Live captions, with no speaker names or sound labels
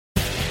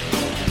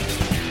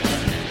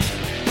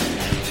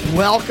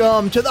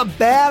Welcome to the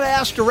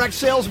Badass Direct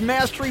Sales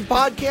Mastery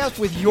Podcast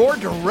with your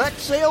direct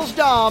sales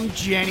dom,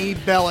 Jenny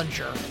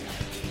Bellinger.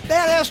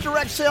 Badass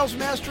Direct Sales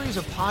Mastery is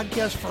a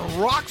podcast for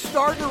rock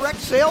star direct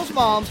sales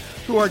moms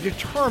who are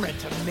determined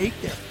to make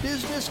their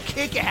business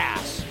kick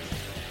ass.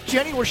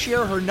 Jenny will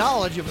share her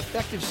knowledge of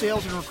effective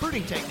sales and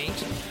recruiting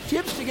techniques,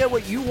 tips to get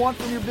what you want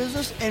from your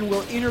business, and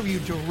will interview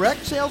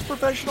direct sales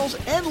professionals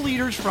and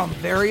leaders from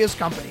various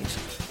companies.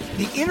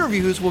 The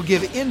interviews will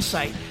give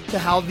insight to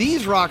how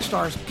these rock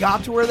stars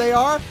got to where they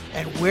are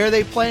and where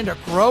they plan to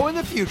grow in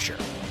the future.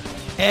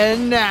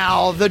 And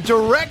now, the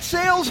direct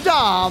sales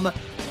dom,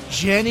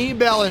 Jenny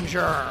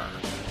Bellinger.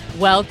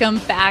 Welcome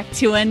back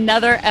to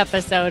another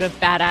episode of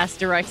Badass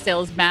Direct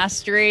Sales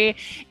Mastery.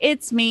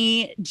 It's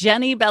me,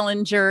 Jenny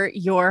Bellinger,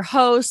 your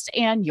host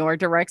and your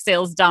direct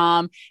sales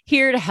dom,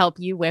 here to help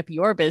you whip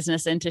your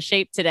business into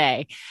shape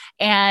today.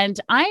 And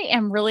I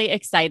am really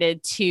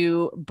excited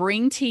to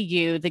bring to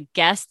you the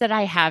guest that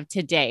I have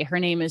today. Her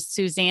name is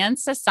Suzanne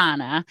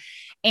Sasana.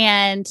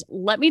 And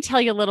let me tell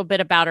you a little bit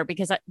about her,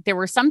 because there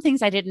were some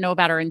things I didn't know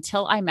about her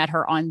until I met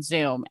her on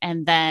Zoom.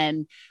 And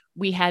then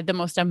we had the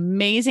most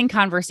amazing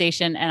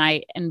conversation, and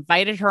I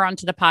invited her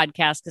onto the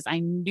podcast because I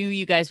knew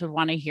you guys would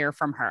want to hear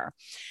from her.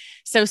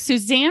 So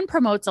Suzanne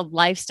promotes a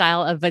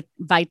lifestyle of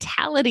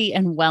vitality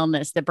and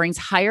wellness that brings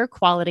higher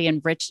quality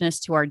and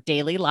richness to our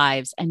daily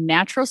lives and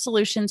natural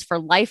solutions for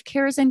life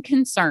cares and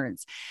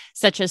concerns,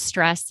 such as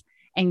stress,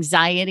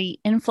 anxiety,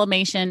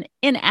 inflammation,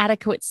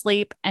 inadequate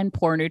sleep, and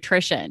poor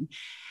nutrition.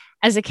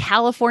 As a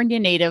California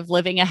native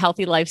living a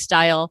healthy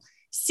lifestyle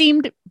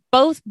seemed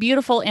both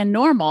beautiful and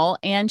normal,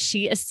 and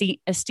she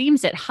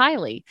esteems it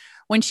highly.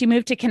 When she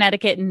moved to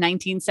Connecticut in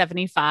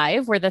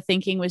 1975, where the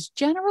thinking was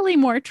generally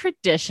more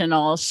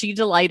traditional, she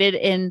delighted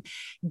in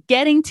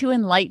getting to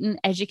enlighten,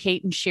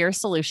 educate, and share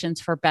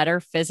solutions for better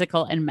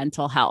physical and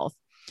mental health.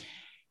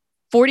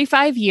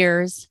 45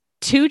 years,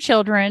 2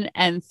 children,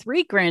 and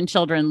 3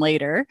 grandchildren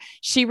later,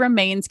 she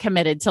remains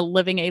committed to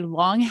living a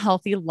long,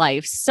 healthy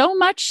life, so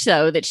much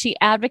so that she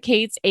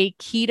advocates a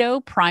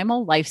keto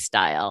primal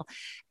lifestyle.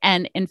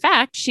 And in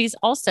fact, she's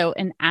also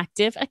an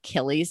active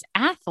Achilles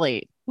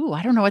athlete. Ooh,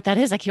 I don't know what that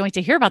is. I can't wait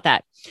to hear about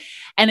that.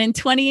 And in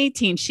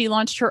 2018, she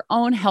launched her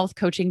own health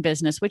coaching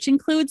business, which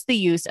includes the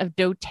use of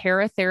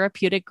doTERRA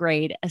therapeutic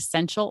grade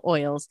essential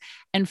oils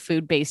and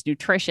food-based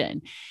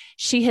nutrition.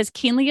 She has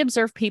keenly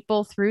observed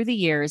people through the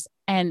years,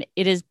 and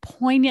it is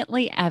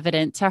poignantly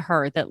evident to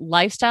her that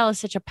lifestyle is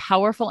such a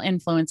powerful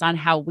influence on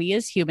how we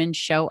as humans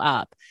show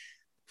up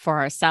for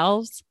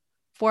ourselves,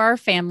 for our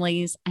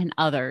families, and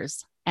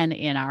others, and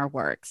in our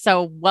work.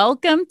 So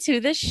welcome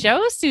to the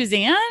show,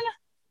 Suzanne.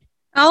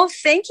 Oh,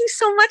 thank you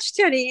so much,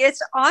 Jenny.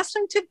 It's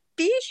awesome to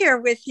be here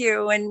with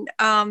you. And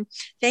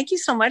thank you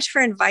so much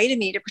for inviting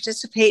me to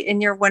participate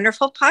in your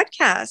wonderful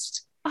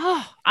podcast.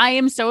 Oh, I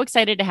am so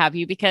excited to have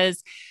you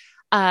because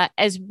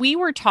as we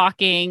were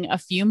talking a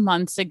few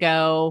months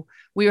ago,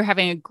 we were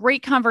having a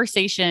great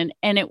conversation,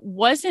 and it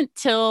wasn't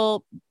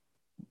till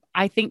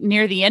I think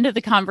near the end of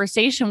the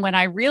conversation when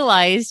I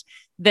realized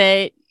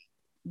that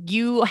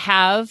you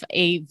have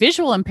a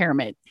visual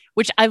impairment,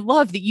 which I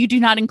love that you do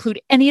not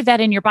include any of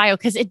that in your bio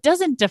because it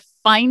doesn't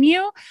define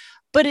you,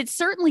 but it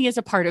certainly is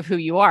a part of who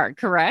you are,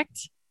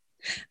 correct?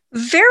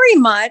 Very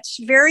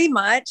much, very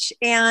much.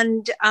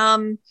 And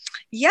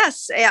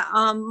yes,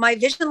 my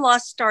vision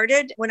loss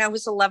started when I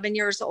was 11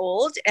 years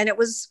old, and it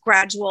was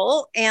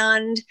gradual.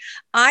 And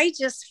I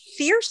just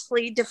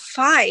fiercely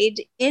defied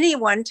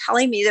anyone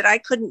telling me that I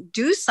couldn't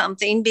do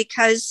something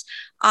because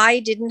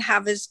I didn't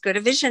have as good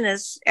a vision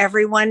as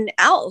everyone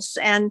else.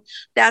 And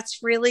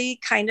that's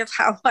really kind of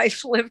how I've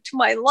lived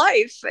my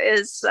life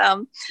is,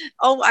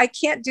 oh, I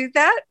can't do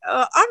that.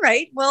 All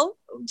right, well,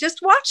 just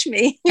watch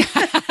me.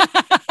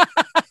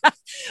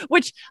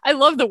 Which I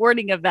love the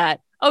wording of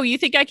that. Oh, you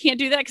think I can't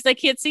do that because I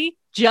can't see?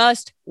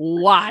 Just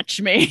watch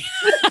me.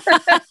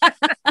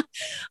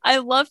 I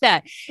love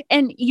that.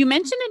 And you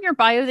mentioned in your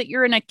bio that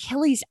you're an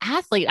Achilles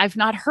athlete. I've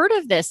not heard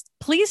of this.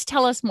 Please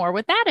tell us more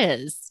what that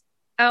is.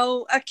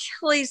 Oh,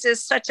 Achilles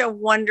is such a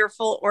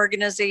wonderful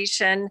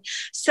organization.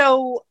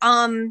 So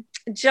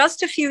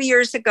just a few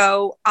years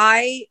ago,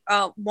 I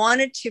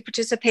wanted to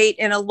participate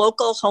in a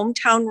local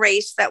hometown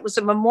race that was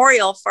a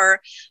memorial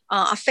for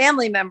a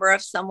family member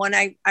of someone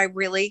I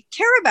really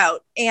care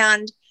about.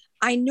 And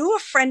I knew a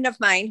friend of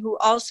mine who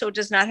also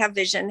does not have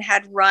vision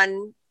had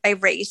run a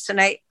race,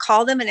 and I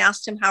called him and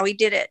asked him how he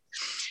did it.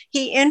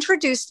 He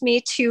introduced me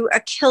to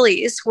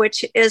Achilles,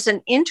 which is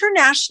an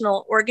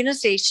international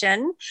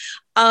organization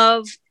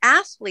of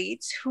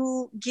athletes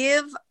who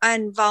give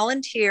and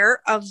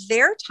volunteer of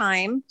their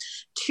time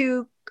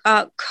to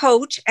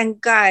coach and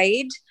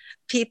guide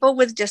people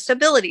with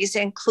disabilities,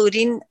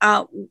 including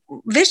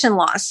vision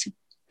loss.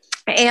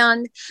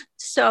 And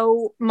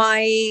so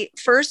my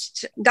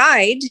first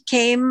guide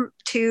came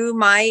to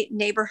my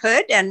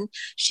neighborhood and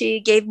she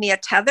gave me a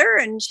tether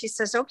and she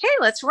says, okay,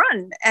 let's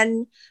run.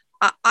 And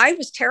I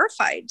was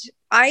terrified.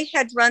 I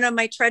had run on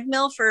my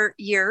treadmill for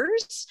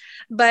years,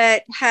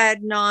 but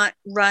had not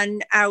run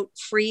out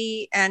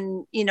free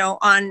and,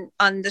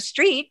 on the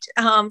street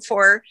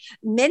for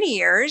many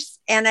years.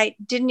 And I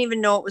didn't even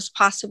know it was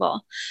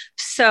possible.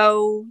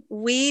 So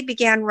we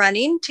began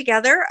running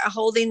together,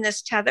 holding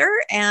this tether,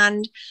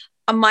 and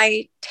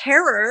my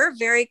terror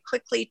very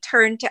quickly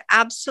turned to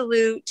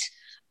absolute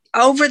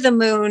over the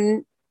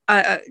moon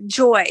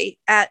joy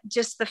at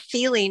just the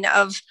feeling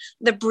of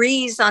the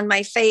breeze on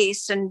my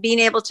face and being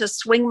able to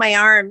swing my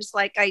arms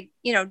like I,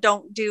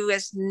 don't do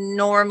as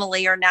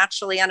normally or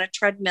naturally on a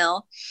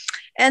treadmill.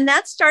 And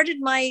that started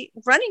my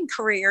running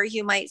career,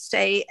 you might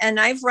say. And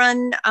I've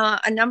run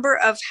a number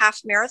of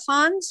half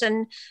marathons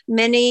and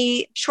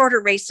many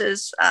shorter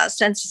races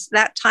since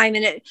that time.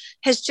 And it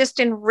has just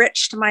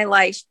enriched my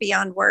life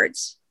beyond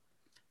words.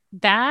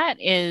 That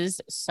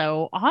is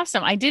so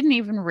awesome. I didn't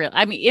even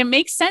it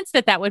makes sense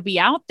that would be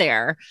out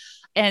there.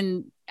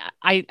 And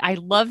I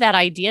love that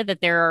idea that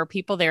there are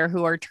people there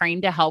who are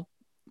trained to help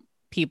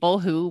people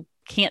who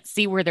can't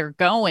see where they're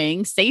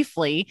going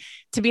safely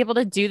to be able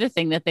to do the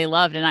thing that they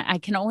loved. And I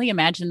can only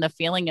imagine the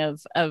feeling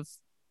of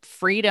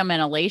freedom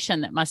and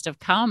elation that must have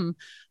come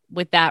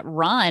with that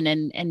run.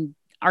 And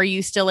are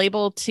you still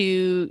able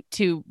to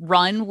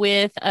run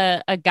with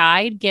a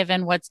guide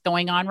given what's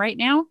going on right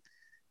now?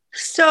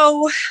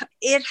 So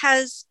it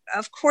has,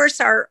 of course,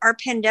 our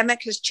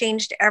pandemic has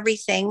changed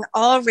everything.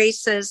 All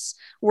races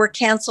were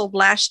canceled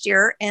last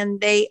year and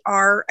they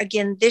are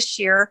again this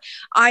year.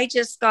 I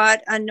just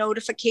got a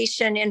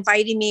notification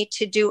inviting me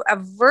to do a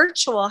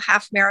virtual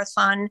half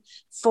marathon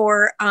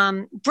for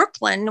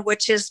Brooklyn,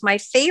 which is my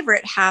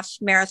favorite half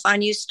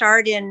marathon. You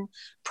start in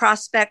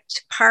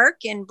Prospect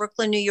Park in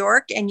Brooklyn, New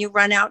York, and you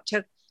run out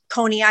to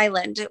Coney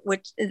Island,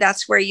 which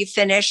that's where you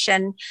finish.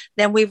 And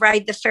then we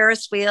ride the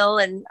Ferris wheel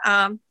and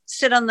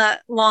sit on the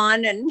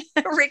lawn and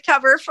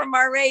recover from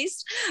our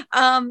race.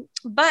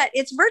 But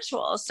it's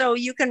virtual, so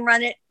you can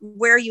run it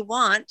where you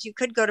want. You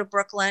could go to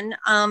Brooklyn.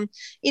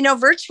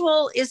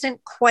 Virtual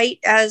isn't quite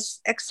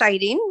as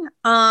exciting,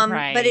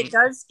 right. But it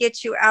does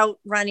get you out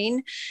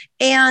running.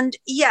 And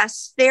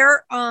yes,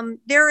 there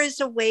is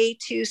a way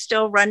to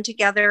still run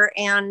together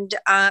and,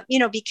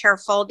 be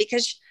careful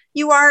because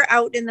you are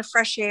out in the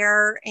fresh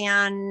air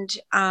and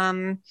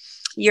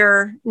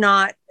you're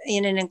not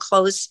in an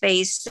enclosed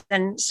space.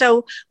 And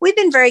so we've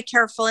been very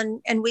careful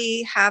and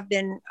we have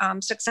been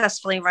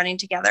successfully running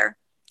together.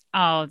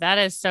 Oh, that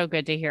is so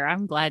good to hear.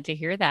 I'm glad to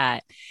hear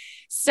that.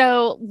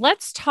 So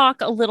let's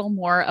talk a little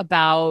more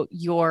about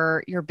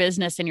your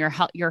business and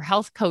your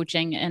health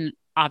coaching and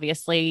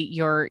obviously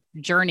your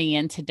journey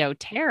into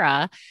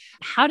doTERRA.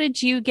 How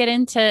did you get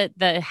into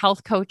the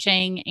health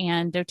coaching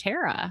and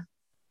doTERRA?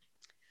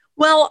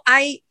 Well,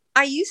 I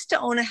used to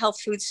own a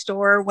health food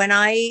store. When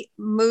I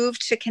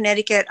moved to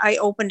Connecticut, I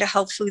opened a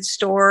health food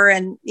store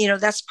and,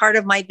 that's part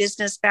of my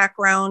business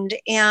background.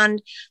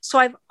 And so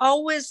I've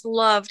always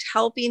loved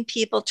helping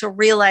people to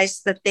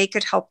realize that they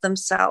could help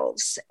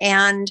themselves.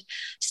 And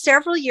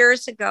several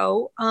years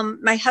ago,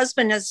 my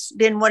husband has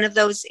been one of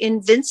those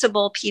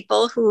invincible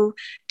people who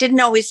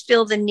didn't always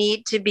feel the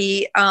need to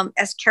be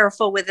as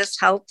careful with his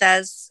health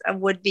as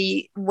would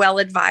be well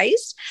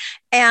advised.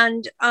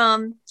 And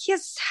he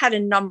has had a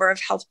number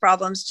of health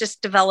problems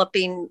just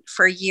developing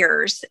for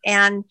years.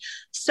 And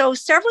so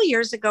several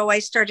years ago, I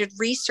started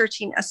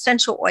researching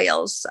essential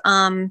oils.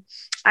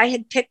 I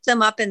had picked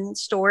them up in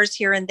stores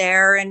here and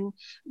there,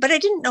 but I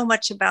didn't know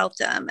much about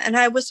them. And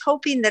I was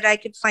hoping that I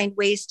could find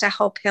ways to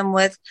help him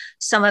with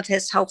some of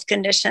his health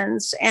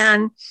conditions.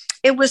 And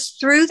it was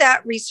through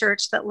that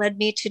research that led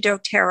me to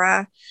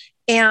doTERRA.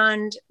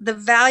 And the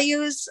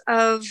values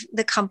of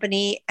the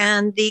company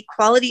and the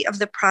quality of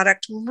the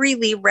product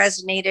really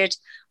resonated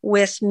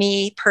with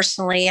me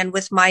personally and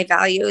with my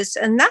values.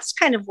 And that's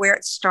kind of where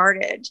it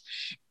started.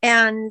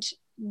 And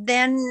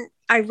then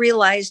I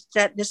realized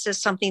that this is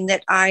something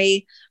that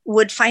I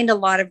would find a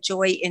lot of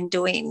joy in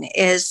doing,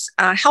 is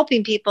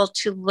helping people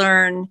to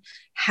learn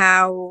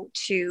how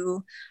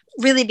to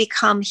really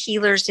become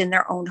healers in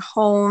their own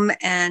home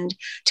and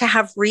to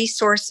have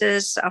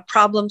resources,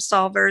 problem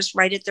solvers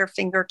right at their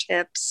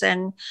fingertips.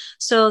 And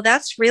so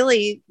that's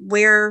really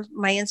where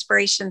my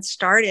inspiration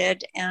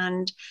started.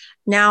 And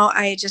now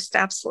I just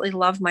absolutely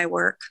love my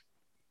work.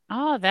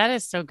 Oh, that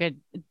is so good.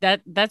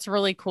 That's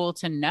really cool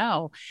to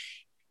know.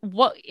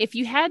 What, if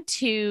you had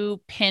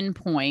to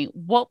pinpoint,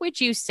 what would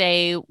you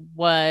say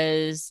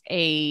was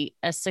a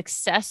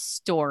success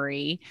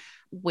story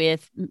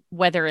with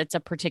whether it's a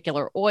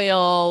particular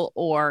oil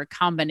or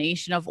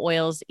combination of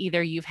oils,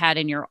 either you've had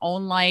in your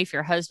own life,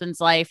 your husband's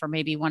life, or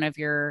maybe one of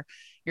your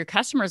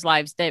customers'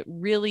 lives that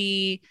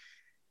really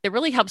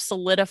helps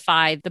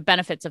solidify the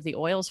benefits of the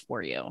oils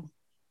for you?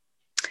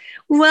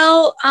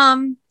 Well,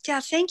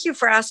 thank you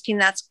for asking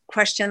that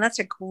question. That's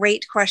a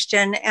great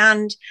question.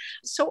 And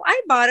so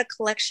I bought a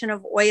collection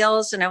of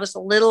oils and I was a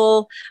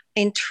little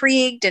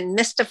intrigued and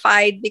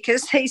mystified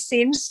because they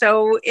seemed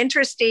so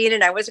interesting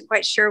and I wasn't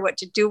quite sure what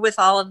to do with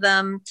all of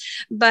them.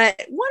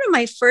 But one of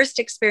my first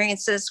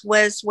experiences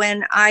was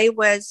when I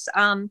was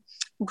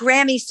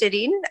Grammy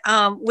sitting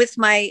with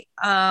my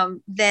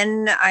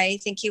then I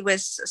think he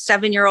was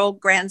 7-year-old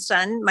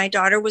grandson. My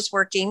daughter was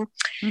working,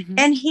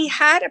 and he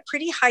had a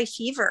pretty high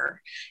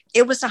fever.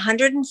 It was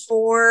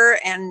 104,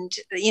 and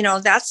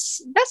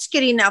that's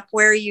getting up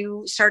where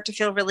you start to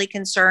feel really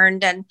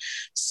concerned. And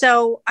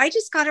so I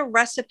just got a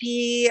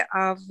recipe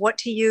of what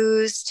to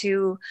use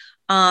to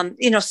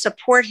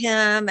support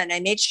him, and I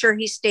made sure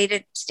he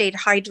stayed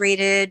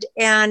hydrated.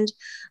 And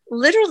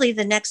literally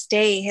the next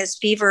day, his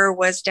fever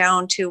was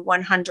down to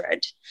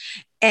 100.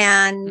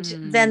 And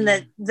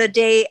then the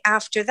day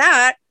after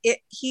that,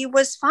 he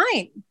was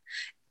fine.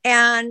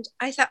 And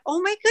I thought,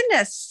 oh my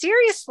goodness,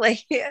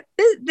 seriously,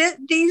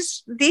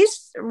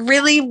 these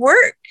really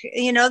work.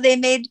 They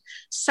made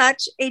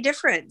such a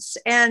difference.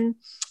 And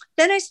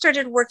then I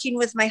started working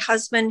with my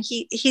husband.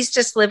 He's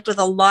just lived with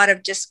a lot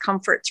of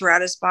discomfort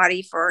throughout his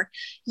body for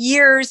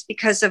years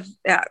because of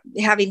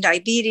having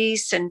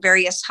diabetes and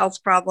various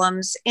health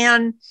problems.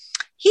 And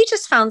he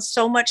just found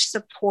so much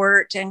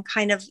support and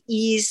kind of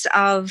ease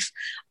of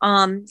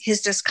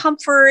his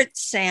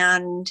discomforts,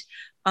 and,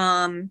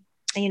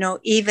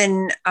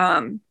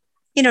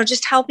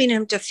 just helping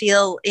him to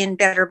feel in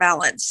better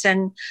balance.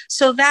 And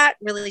so that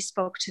really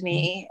spoke to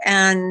me.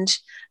 And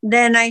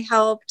then I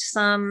helped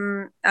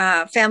some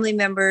family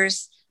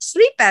members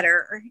sleep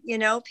better.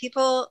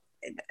 People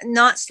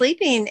not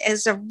sleeping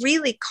is a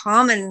really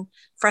common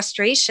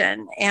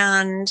frustration,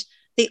 and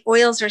the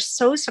oils are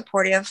so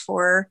supportive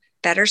for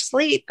better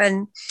sleep.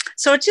 And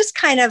so it just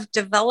kind of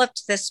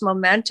developed this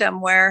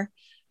momentum where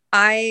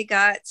I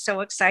got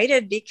so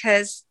excited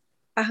because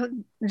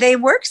they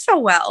work so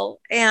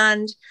well,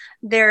 and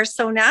they're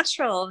so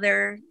natural.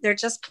 They're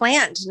just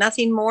plant,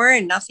 nothing more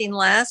and nothing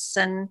less.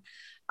 And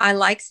I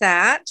like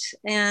that.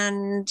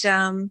 And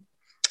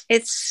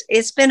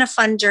it's been a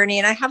fun journey,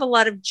 and I have a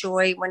lot of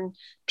joy when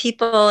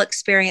people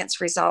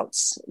experience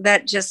results.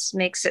 That just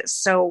makes it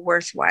so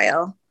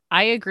worthwhile.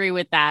 I agree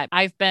with that.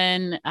 I've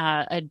been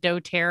a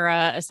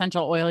doTERRA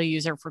essential oil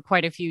user for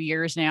quite a few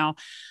years now.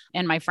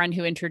 And my friend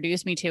who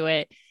introduced me to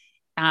it,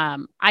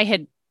 I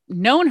had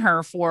known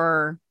her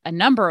for a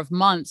number of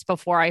months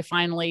before I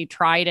finally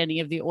tried any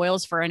of the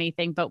oils for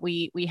anything. But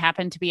we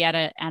happened to be at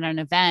an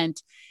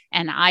event,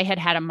 and I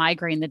had a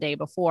migraine the day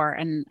before.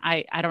 And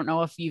I don't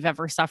know if you've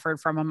ever suffered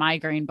from a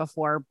migraine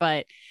before,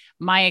 but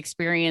my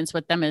experience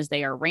with them is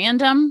they are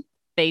random.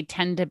 They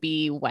tend to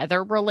be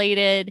weather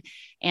related.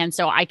 And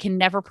so I can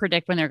never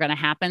predict when they're going to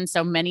happen.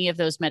 So many of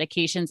those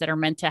medications that are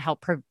meant to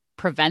help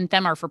prevent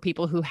them are for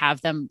people who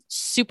have them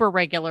super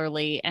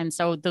regularly. And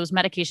so those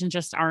medications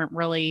just aren't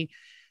really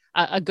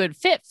a good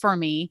fit for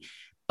me.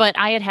 But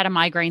I had a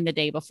migraine the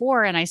day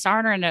before, and I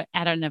saw her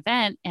at an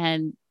event.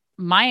 And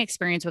my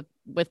experience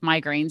with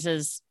migraines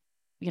is,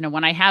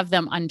 when I have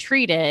them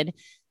untreated,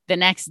 the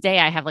next day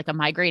I have like a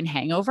migraine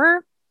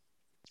hangover.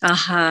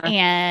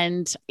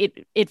 And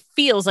it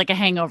feels like a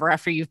hangover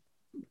after you've,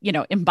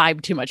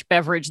 imbibed too much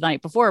beverage the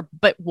night before,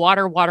 but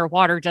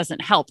water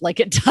doesn't help like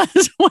it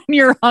does when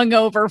you're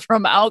hungover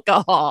from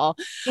alcohol.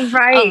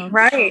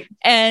 Right.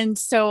 And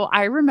so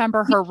I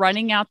remember her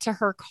running out to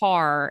her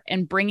car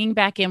and bringing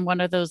back in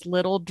one of those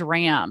little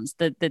drams,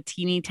 the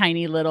teeny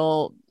tiny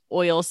little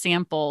oil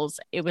samples.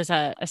 It was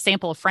a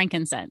sample of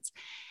frankincense.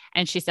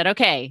 And she said,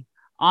 okay,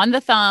 on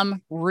the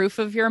thumb, roof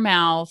of your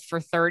mouth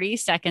for 30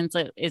 seconds.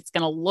 It's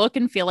going to look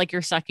and feel like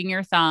you're sucking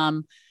your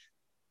thumb.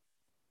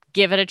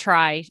 Give it a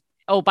try.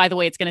 Oh, by the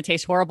way, it's going to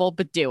taste horrible,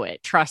 but do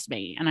it. Trust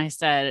me. And I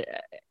said,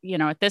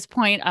 at this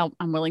point,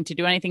 I'm willing to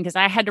do anything, because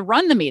I had to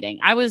run the meeting.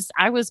 I was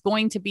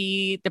going to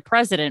be the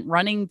president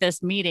running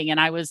this meeting, and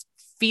I was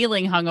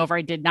feeling hungover.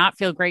 I did not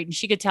feel great. And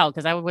she could tell,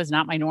 because I was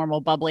not my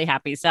normal bubbly,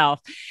 happy self.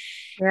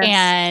 Yes.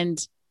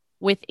 And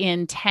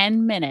within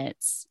 10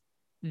 minutes,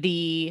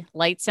 the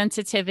light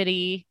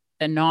sensitivity,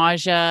 the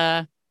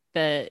nausea,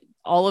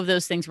 all of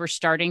those things were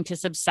starting to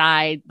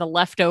subside. The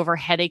leftover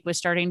headache was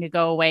starting to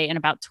go away. And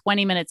about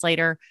 20 minutes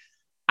later,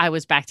 I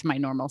was back to my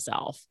normal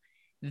self.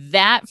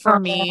 That for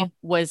me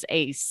was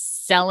a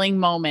selling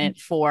moment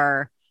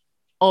for,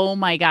 oh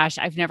my gosh,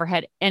 I've never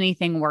had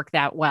anything work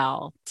that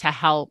well to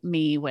help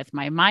me with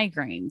my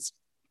migraines.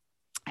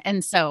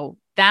 And so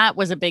that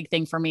was a big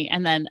thing for me.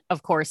 And then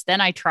of course,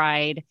 I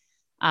tried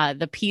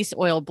the Peace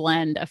Oil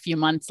blend a few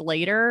months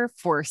later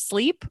for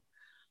sleep.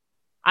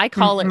 I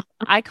call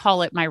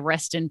it my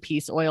rest in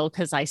peace oil,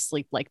 because I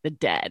sleep like the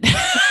dead.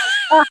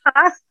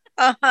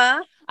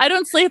 I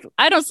don't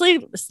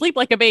sleep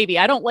like a baby.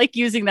 I don't like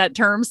using that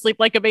term, sleep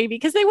like a baby,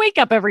 because they wake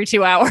up every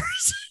 2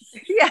 hours.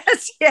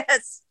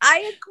 Yes. I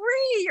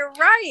agree. You're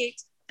right.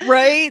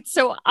 Right.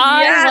 So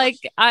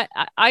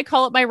I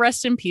call it my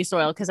rest in peace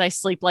oil, because I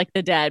sleep like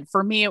the dead.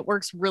 For me, it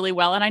works really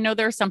well. And I know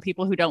there are some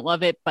people who don't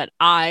love it, but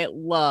I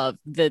love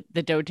the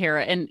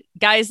doTERRA. And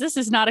guys, this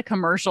is not a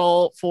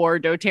commercial for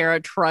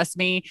doTERRA. Trust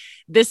me.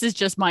 This is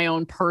just my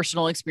own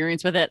personal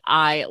experience with it.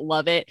 I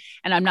love it.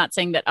 And I'm not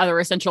saying that other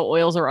essential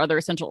oils or other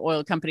essential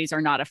oil companies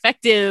are not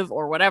effective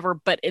or whatever,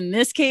 but in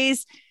this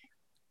case,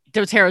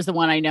 doTERRA is the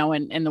one I know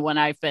and the one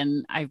I've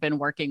been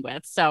working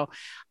with. So,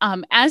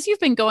 as you've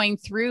been going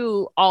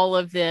through all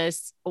of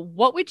this,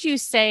 what would you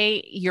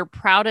say your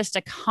proudest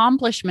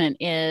accomplishment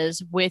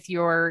is with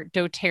your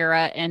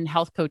doTERRA and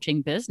health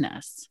coaching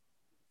business?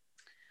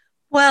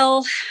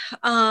 Well,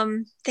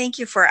 thank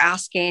you for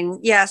asking.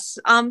 Yes.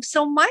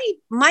 So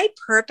my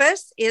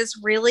purpose is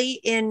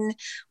really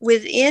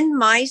within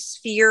my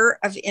sphere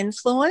of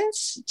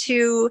influence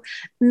to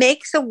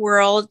make the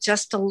world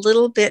just a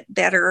little bit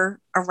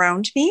better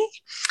around me.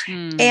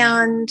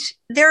 And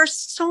there are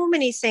so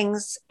many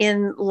things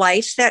in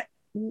life that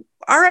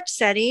are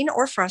upsetting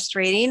or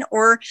frustrating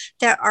or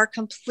that are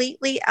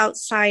completely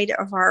outside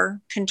of our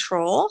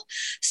control.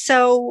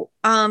 So,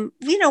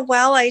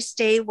 while I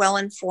stay well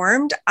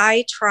informed,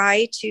 I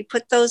try to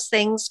put those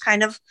things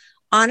kind of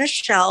on a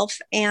shelf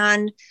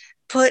and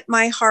put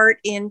my heart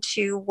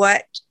into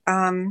what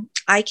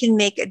I can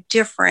make a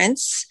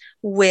difference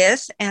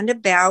with and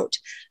about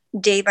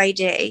day by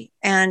day.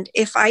 And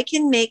if I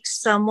can make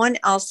someone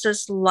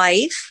else's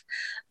life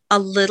a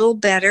little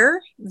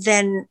better,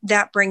 then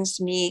that brings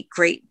me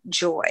great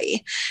joy.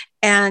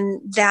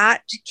 And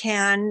that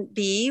can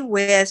be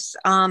with,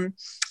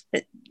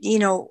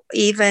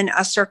 even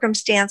a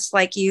circumstance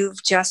like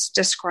you've just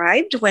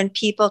described, when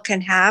people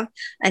can have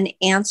an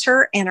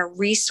answer and a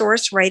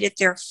resource right at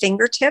their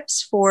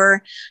fingertips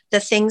for the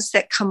things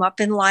that come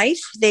up in life.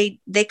 They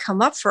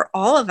come up for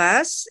all of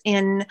us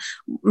in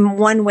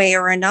one way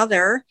or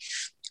another.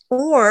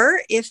 Or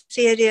if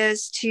it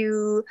is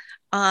to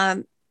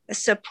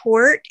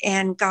support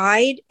and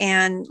guide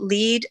and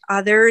lead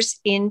others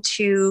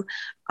into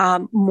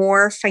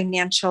more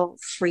financial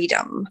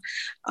freedom.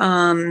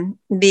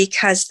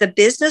 Because the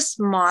business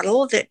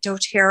model that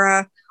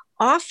doTERRA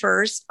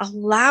offers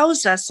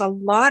allows us a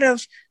lot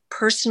of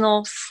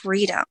personal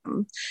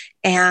freedom.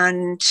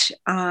 And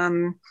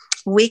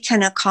we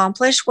can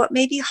accomplish what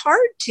may be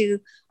hard to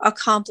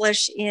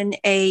accomplish in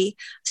a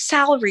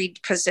salaried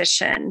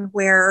position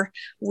where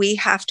we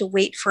have to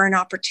wait for an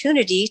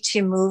opportunity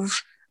to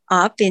move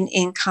up in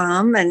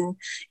income and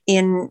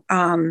in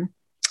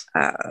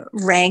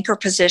rank or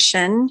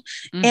position.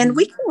 Mm-hmm. And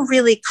we can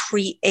really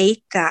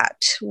create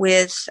that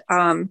with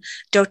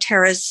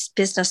doTERRA's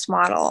business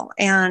model.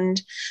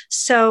 And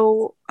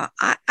so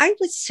I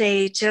would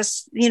say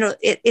just,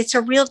 it's a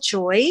real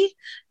joy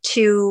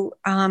to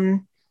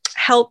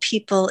help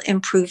people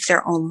improve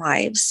their own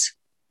lives.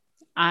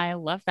 I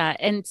love that.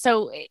 And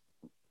so,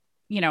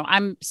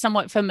 I'm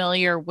somewhat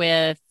familiar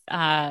with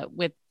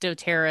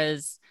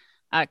doTERRA's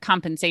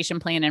compensation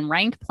plan and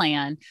rank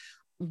plan.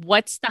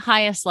 What's the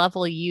highest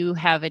level you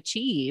have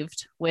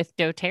achieved with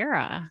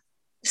doTERRA?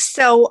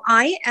 So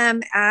I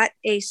am at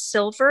a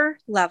silver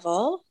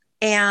level,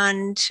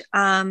 and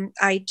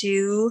I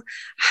do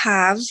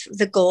have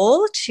the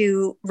goal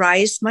to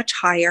rise much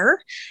higher.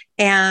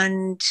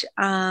 And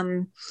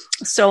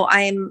so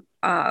I'm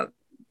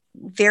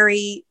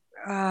very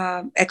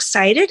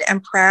excited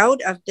and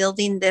proud of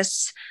building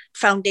this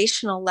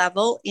foundational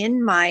level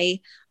in my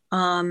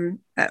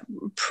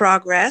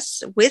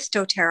progress with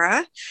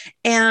doTERRA,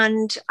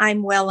 and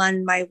I'm well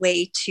on my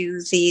way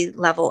to the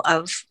level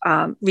of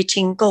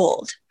reaching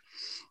gold.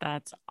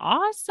 That's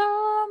awesome.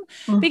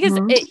 Mm-hmm.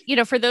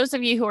 Because for those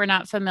of you who are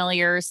not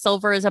familiar,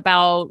 silver is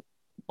about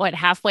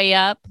halfway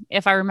up,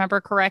 if I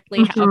remember correctly,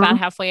 mm-hmm. about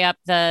halfway up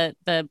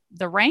the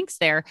ranks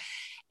there.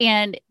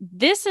 And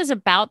this is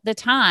about the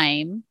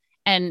time,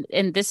 and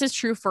this is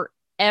true for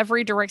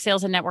every direct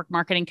sales and network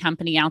marketing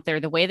company out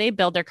there. The way they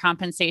build their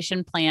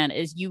compensation plan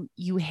is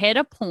you hit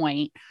a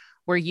point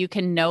where you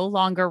can no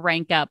longer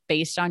rank up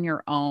based on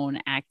your own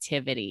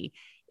activity.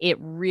 It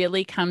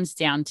really comes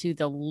down to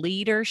the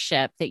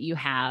leadership that you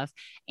have,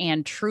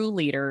 and true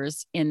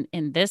leaders in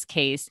this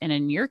case, and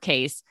in your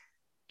case,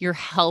 you're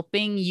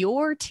helping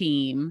your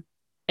team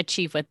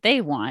achieve what they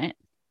want.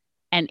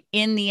 And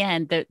in the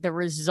end, the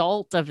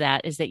result of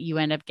that is that you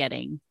end up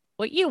getting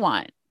what you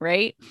want,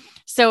 right?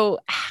 So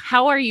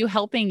how are you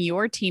helping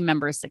your team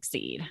members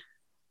succeed?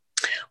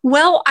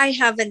 Well, I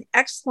have an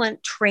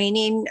excellent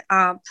training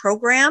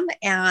program,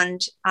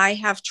 and I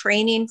have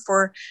training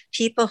for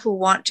people who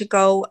want to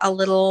go a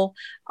little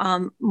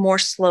more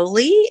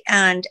slowly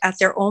and at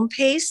their own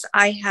pace.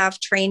 I have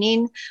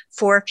training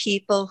for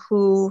people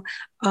who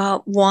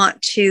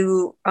want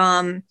to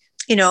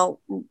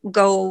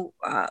go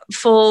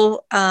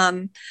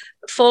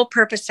full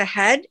purpose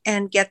ahead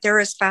and get there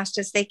as fast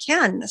as they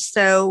can.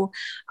 So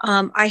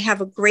I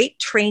have a great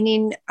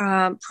training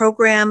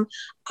program.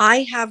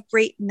 I have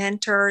great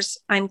mentors.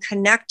 I'm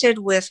connected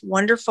with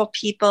wonderful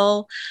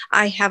people.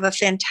 I have a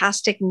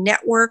fantastic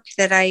network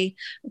that I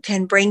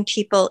can bring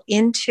people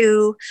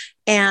into.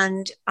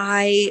 And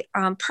I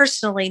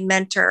personally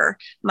mentor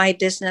my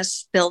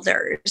business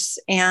builders.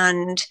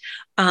 And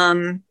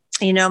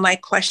my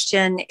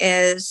question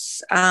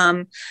is,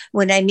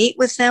 when I meet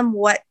with them,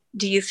 what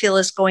do you feel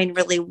is going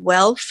really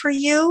well for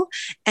you?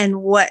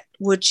 And what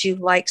would you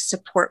like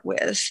support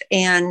with?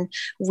 And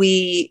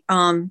we,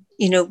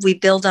 we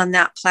build on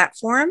that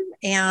platform,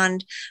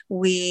 and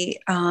we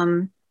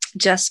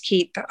just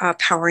keep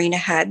powering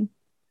ahead.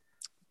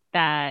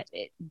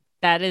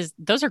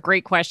 those are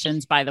great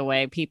questions, by the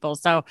way, people.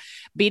 So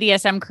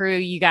BDSM crew,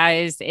 you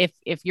guys, if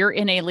you're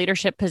in a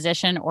leadership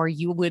position or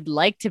you would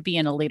like to be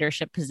in a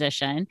leadership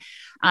position,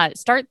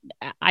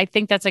 I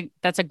think that's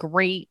a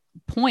great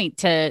point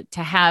to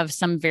have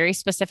some very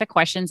specific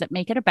questions that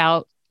make it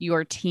about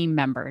your team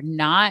member,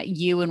 not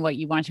you and what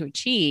you want to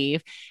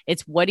achieve.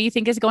 It's what do you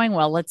think is going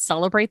well? Let's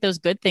celebrate those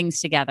good things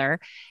together.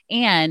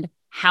 And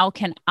how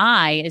can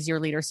I, as your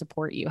leader,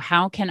 support you?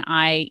 How can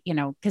I,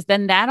 because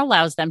then that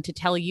allows them to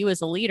tell you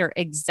as a leader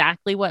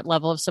exactly what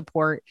level of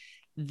support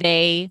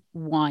they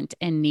want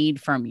and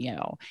need from you.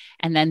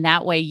 And then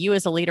that way you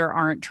as a leader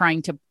aren't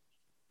trying to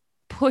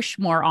push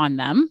more on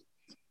them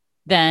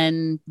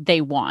than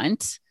they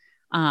want.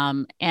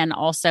 And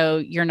also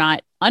you're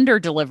not under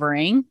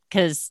delivering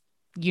because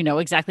you know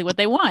exactly what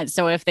they want.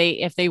 So if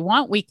they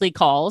want weekly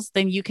calls,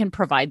 then you can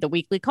provide the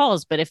weekly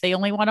calls. But if they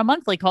only want a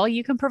monthly call,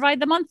 you can provide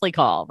the monthly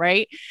call,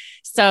 right?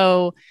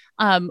 So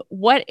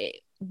what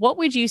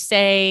would you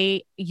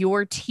say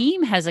your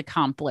team has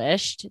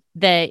accomplished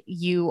that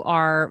you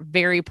are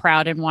very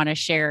proud and want to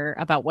share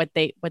about what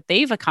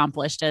they've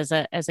accomplished as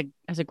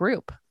a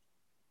group?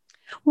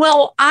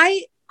 Well,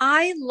 I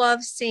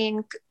love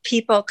seeing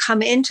people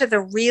come into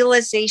the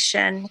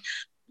realization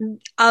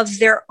of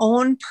their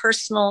own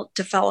personal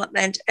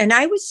development. And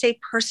I would say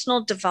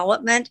personal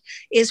development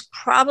is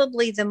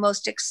probably the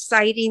most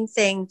exciting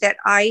thing that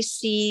I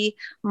see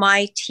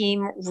my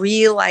team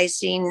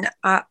realizing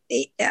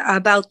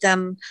about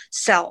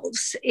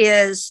themselves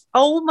is,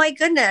 oh my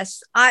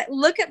goodness,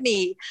 look at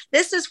me.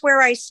 This is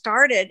where I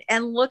started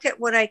and look at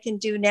what I can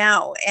do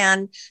now.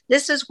 And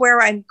this is where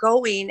I'm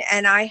going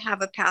and I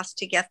have a path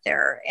to get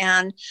there.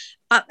 And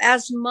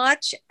as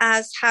much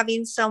as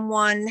having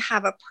someone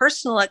have a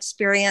personal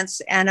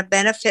experience and a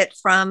benefit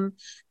from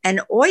an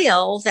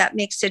oil that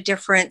makes a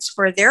difference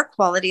for their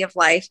quality of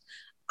life,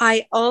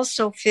 I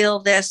also feel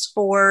this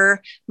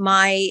for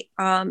my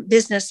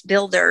business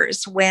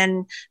builders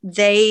when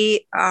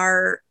they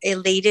are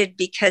elated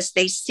because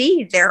they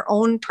see their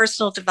own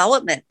personal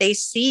development. They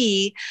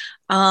see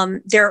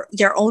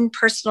their own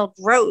personal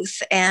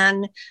growth,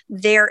 and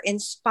they're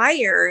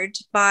inspired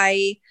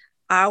by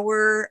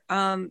our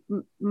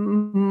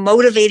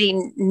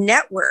motivating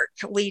network.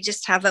 We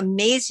just have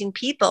amazing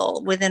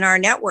people within our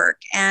network.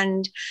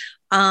 And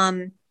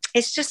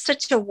it's just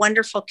such a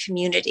wonderful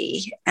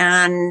community.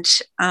 And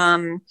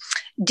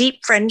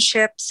deep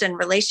friendships and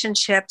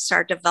relationships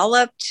are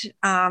developed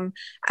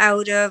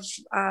out of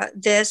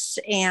this.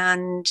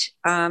 And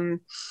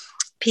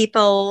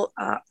people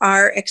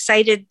are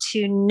excited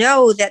to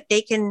know that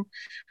they can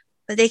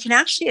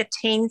actually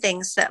attain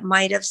things that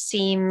might have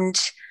seemed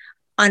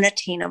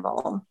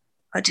unattainable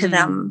to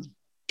them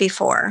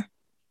before.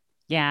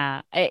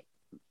 Yeah.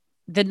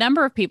 The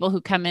number of people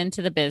who come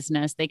into the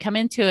business, they come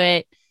into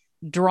it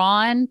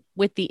drawn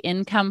with the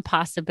income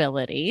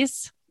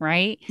possibilities,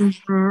 right?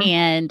 Mm-hmm.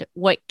 And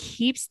what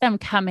keeps them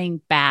coming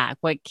back,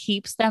 what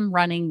keeps them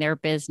running their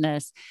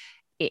business,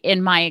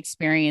 in my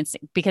experience,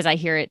 because I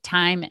hear it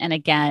time and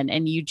again,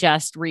 and you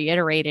just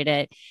reiterated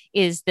it,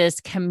 is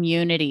this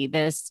community,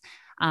 this,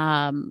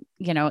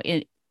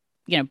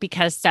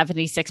 because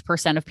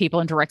 76% of people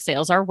in direct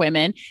sales are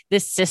women,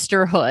 this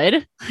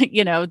sisterhood,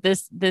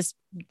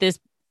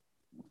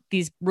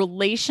 these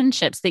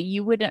relationships that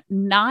you would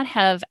not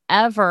have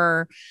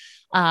ever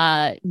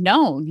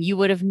known. You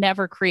would have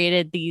never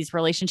created these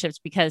relationships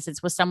because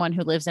it's with someone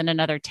who lives in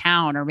another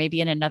town or maybe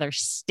in another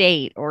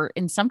state, or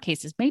in some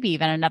cases, maybe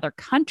even another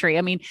country.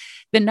 I mean,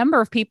 the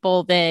number of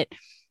people that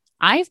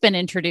I've been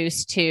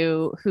introduced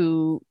to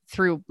who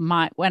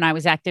when I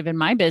was active in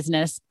my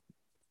business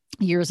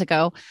years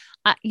ago,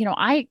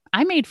 I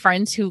made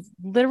friends who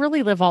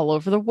literally live all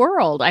over the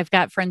world. I've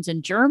got friends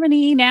in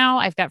Germany now.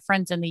 I've got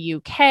friends in the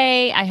UK.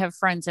 I have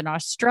friends in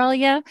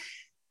Australia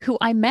who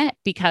I met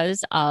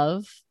because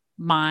of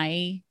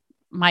my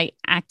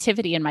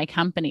activity in my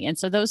company. And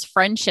so those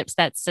friendships,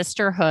 that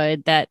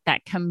sisterhood,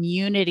 that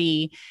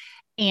community,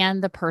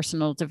 and the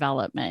personal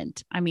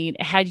development. I mean,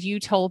 had you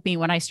told me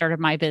when I started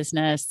my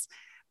business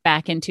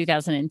back in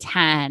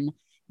 2010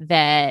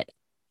 that,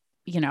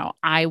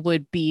 I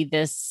would be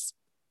this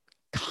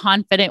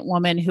confident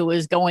woman who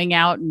was going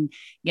out and,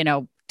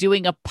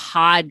 doing a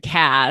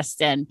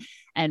podcast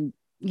and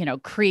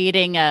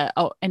creating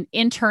an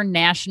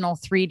international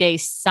 3-day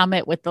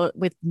summit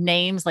with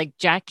names like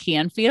Jack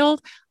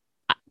Canfield.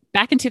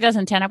 Back in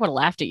 2010, I would have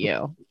laughed at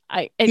you.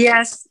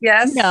 Yes.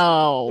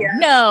 No,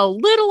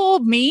 little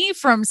old me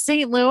from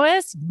St.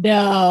 Louis.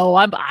 No,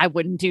 I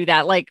wouldn't do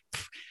that. Like,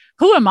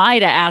 who am I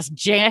to ask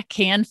Jack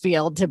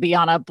Canfield to be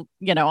on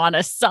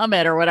a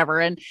summit or whatever?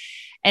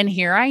 And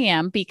here I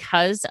am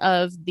because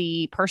of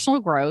the personal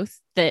growth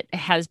that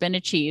has been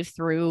achieved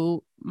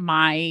through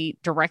my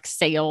direct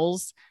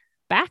sales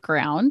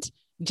background.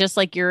 Just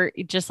like you're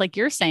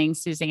saying,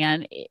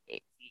 Suzanne,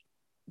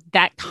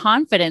 that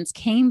confidence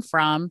came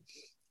from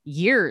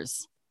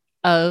years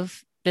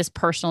of this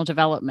personal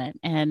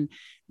development and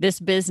this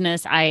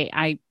business.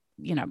 My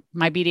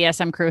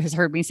BDSM crew has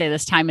heard me say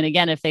this time and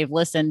again, if they've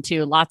listened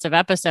to lots of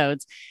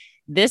episodes,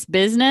 This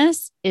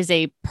business is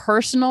a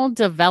personal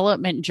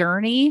development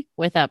journey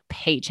with a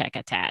paycheck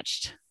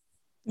attached.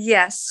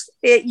 Yes,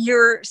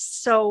 you're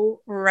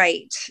so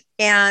right.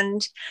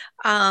 And,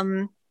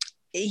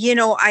 you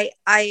know,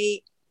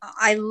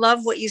 I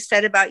love what you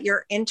said about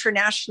your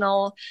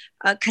international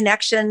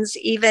connections,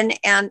 even.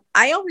 And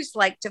I always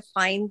like to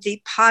find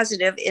the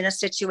positive in a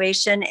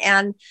situation.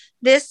 And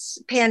this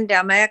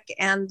pandemic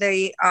and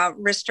the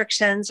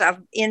restrictions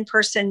of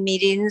in-person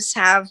meetings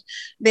have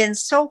been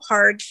so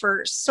hard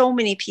for so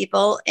many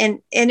people, and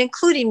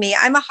including me.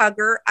 I'm a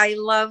hugger. I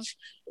love,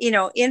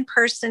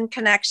 in-person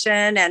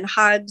connection and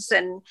hugs.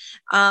 And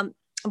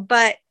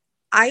but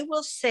I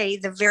will say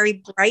the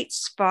very bright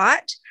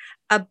spot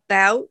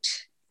about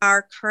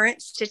our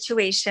current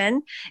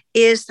situation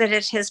is that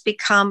it has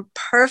become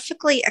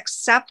perfectly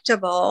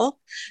acceptable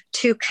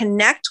to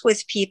connect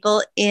with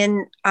people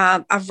in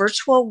a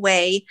virtual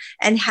way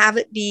and have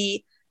it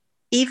be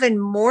even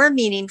more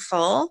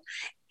meaningful,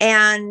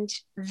 and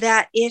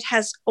that it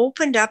has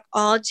opened up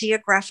all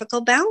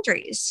geographical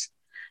boundaries.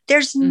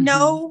 There's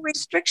no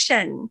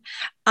restriction.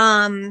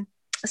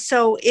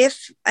 So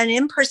if an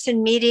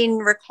in-person meeting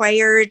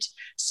required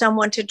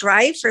someone to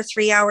drive for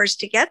 3 hours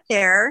to get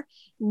there,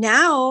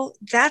 now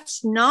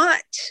that's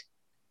not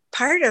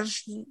part of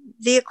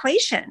the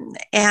equation.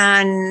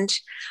 And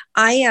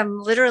I am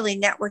literally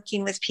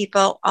networking with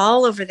people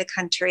all over the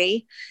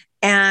country.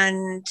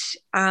 And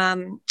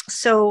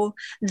so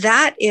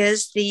that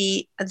is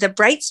the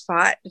bright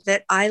spot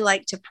that I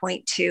like to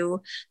point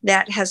to,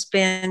 that has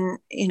been,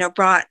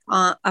 brought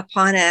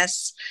upon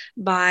us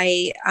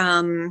by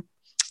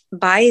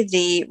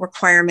the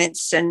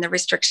requirements and the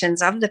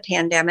restrictions of the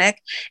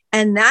pandemic.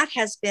 And that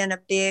has been a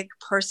big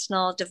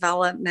personal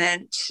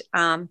development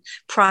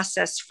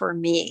process for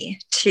me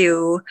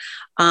to,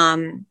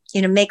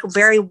 make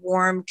very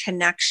warm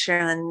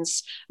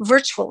connections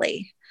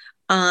virtually.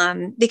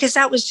 Because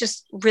that was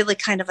just really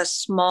kind of a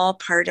small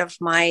part of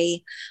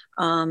my,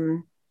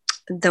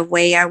 the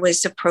way I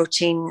was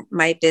approaching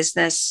my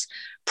business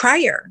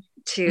prior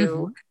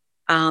to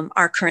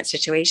our current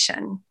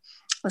situation.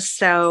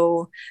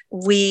 So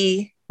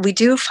we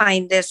do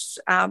find this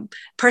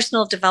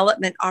personal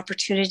development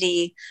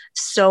opportunity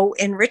so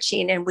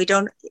enriching, and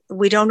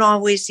we don't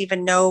always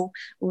even know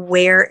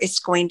where it's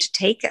going to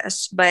take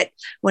us. But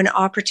when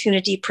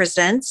opportunity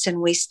presents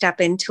and we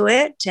step into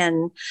it,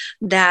 and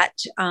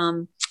that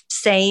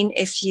saying,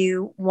 if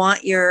you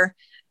want your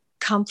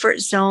comfort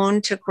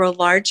zone to grow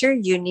larger,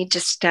 you need to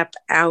step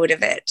out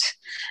of it.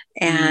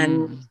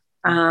 And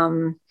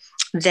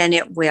then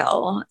it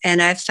will.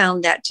 And I've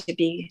found that to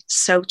be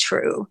so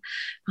true.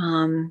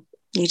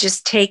 You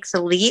just take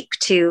the leap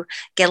to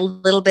get a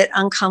little bit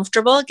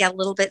uncomfortable, get a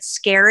little bit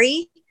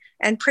scary,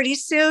 and pretty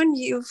soon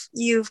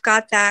you've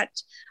got that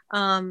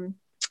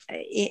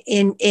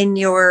in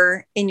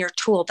your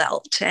tool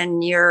belt,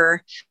 and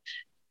you're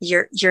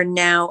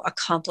now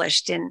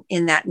accomplished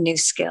in that new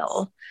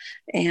skill.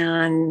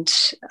 And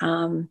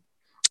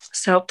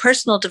so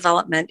personal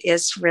development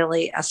is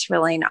really a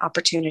thrilling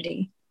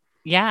opportunity.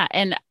 Yeah.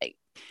 And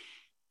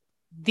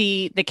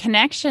the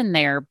connection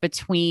there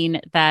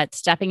between that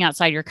stepping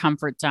outside your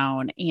comfort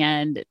zone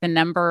and the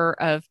number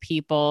of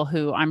people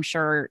who, I'm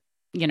sure,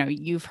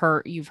 you've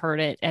heard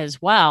it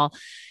as well.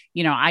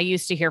 I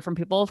used to hear from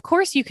people, of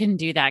course you can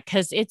do that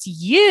because it's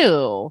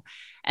you.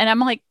 And I'm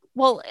like,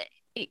 well,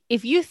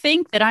 if you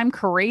think that I'm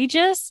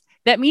courageous,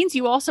 that means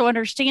you also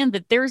understand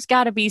that there's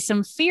got to be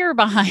some fear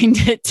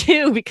behind it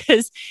too,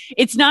 because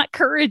it's not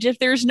courage if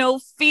there's no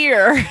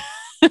fear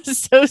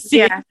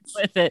associated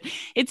with it.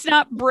 It's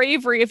not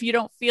bravery if you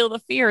don't feel the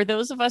fear.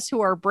 Those of us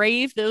who are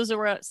brave, those of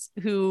us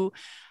who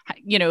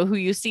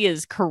you see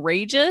as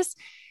courageous,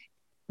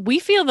 we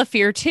feel the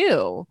fear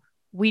too.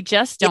 We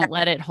just don't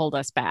let it hold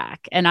us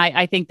back. And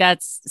I think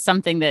that's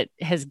something that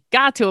has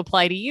got to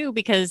apply to you,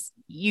 because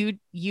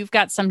you've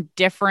got some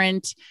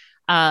different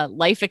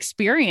life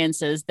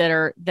experiences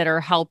that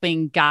are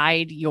helping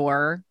guide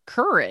your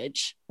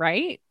courage,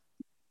 right?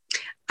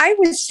 I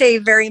would say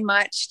very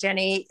much,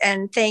 Jenny,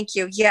 and thank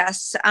you.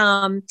 Yes.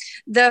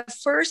 The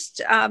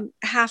first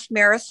half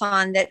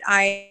marathon that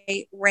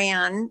I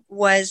ran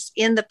was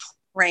in the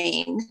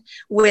rain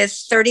with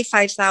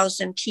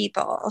 35,000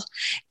 people.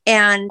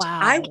 And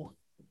wow.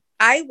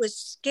 I was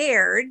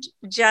scared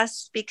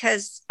just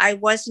because I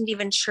wasn't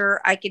even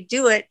sure I could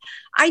do it.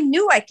 I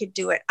knew I could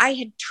do it. I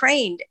had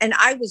trained and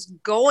I was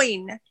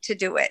going to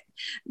do it.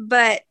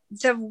 But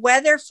the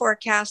weather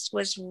forecast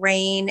was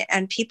rain,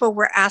 and people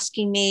were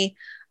asking me,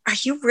 are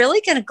you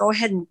really going to go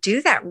ahead and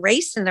do that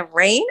race in the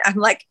rain? I'm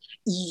like,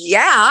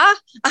 yeah,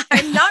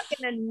 I'm not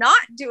going to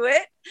not do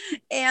it.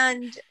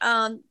 And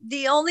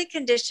the only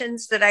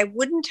conditions that I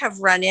wouldn't have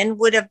run in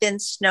would have been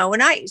snow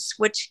and ice,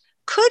 which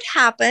could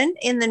happen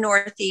in the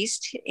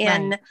Northeast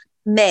in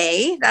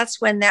May.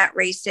 That's when that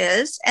race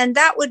is. And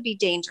that would be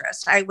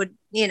dangerous. I would,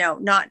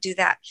 not do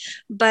that.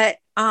 But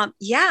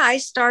I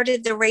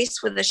started the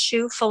race with a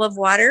shoe full of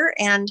water,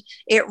 and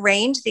it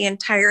rained the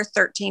entire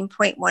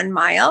 13.1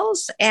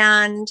 miles.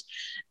 And,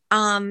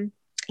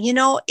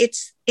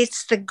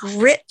 it's the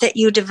grit that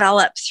you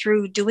develop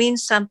through doing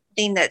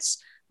something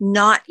that's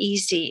not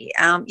easy.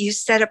 You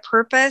set a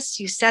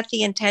purpose, you set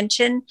the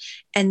intention,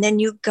 and then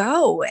you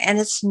go. And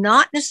it's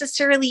not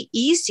necessarily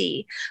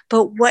easy,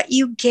 but what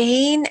you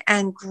gain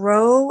and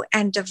grow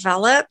and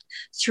develop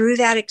through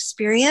that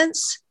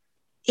experience,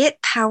 it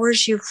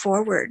powers you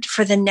forward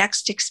for the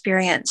next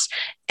experience.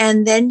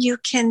 And then you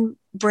can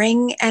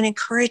bring and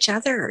encourage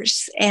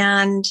others.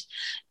 And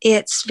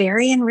it's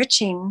very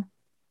enriching.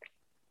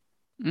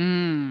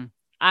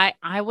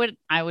 I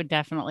would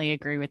definitely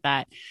agree with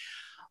that.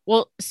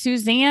 Well,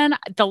 Suzanne,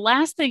 the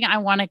last thing I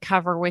want to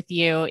cover with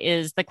you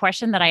is the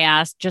question that I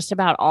asked just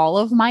about all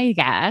of my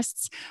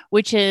guests,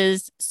 which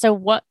is, so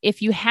what,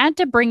 if you had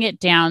to bring it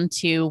down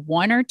to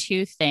one or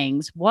two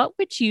things, what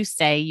would you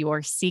say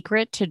your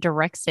secret to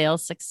direct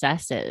sales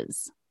success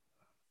is?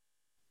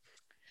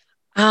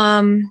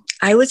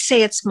 I would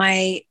say it's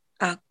my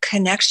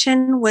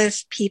connection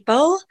with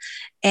people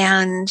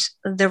and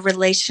the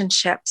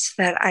relationships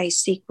that I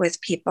seek with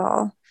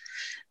people.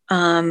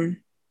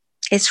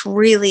 It's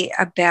really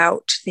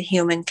about the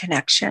human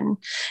connection.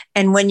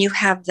 And when you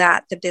have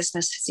that, the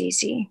business is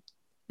easy.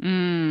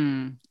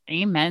 Amen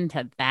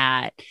to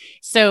that.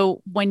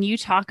 So when you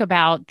talk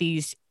about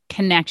these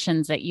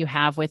connections that you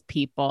have with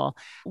people,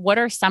 what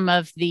are some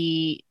of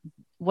the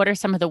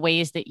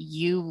ways that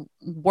you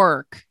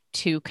work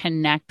to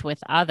connect with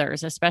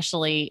others,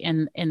 especially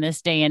in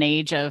this day and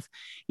age of,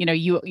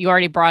 you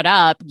already brought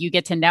up, you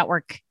get to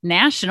network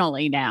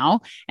nationally now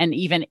and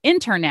even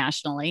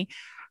internationally.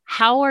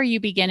 How are you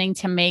beginning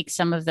to make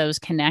some of those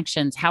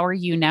connections? How are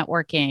you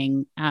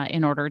networking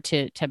in order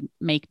to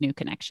make new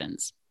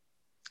connections?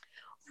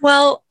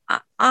 Well,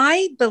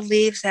 I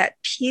believe that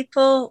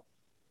people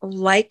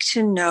like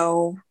to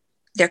know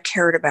they're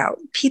cared about.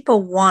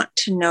 People want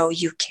to know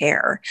you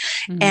care.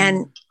 Mm-hmm.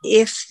 And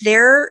if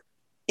there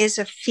is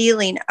a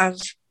feeling of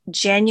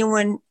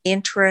genuine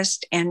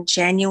interest and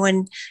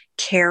genuine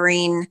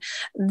caring,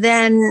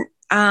 then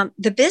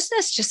the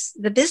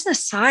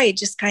business side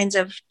just kind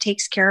of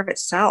takes care of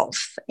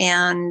itself.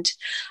 And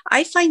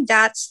I find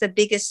that's the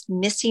biggest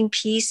missing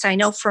piece. I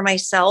know for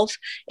myself,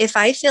 if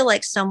I feel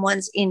like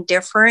someone's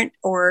indifferent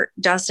or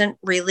doesn't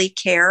really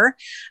care,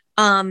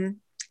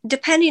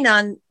 depending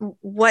on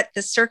what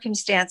the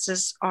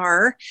circumstances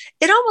are,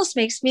 it almost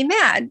makes me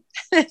mad.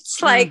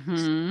 It's like,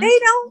 they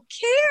don't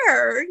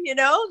care,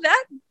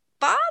 that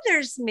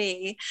bothers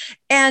me.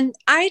 And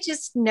I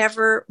just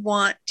never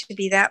want to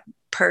be that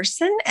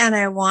person. And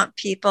I want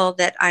people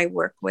that I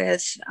work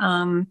with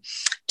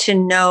to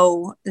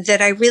know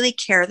that I really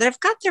care, that I've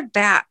got their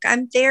back.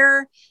 I'm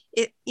there,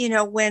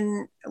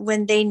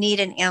 when they need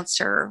an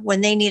answer,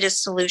 when they need a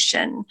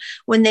solution,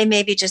 when they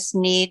maybe just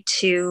need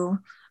to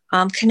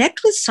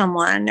connect with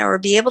someone or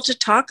be able to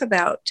talk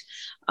about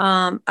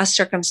a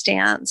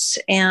circumstance.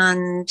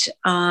 And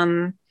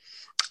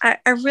I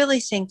really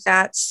think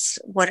that's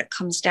what it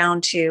comes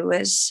down to,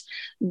 is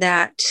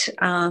that,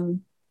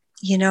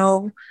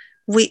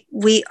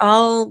 we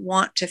all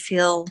want to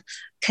feel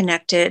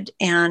connected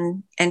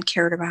and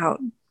cared about.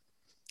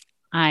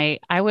 I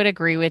would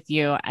agree with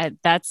you.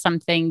 That's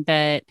something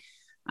that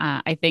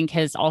I think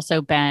has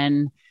also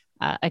been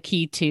a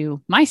key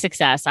to my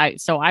success.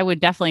 So I would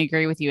definitely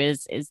agree with you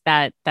is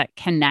that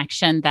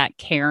connection, that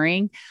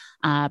caring,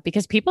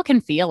 because people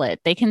can feel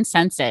it. They can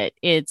sense it.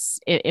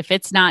 If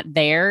it's not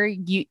there,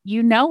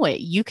 you know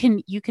it. You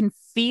can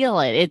feel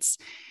it. It's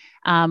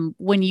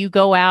when you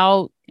go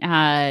out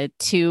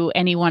to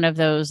any one of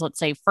those, let's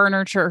say,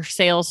 furniture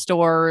sales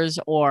stores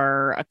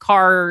or a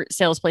car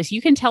sales place,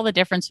 you can tell the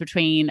difference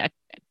between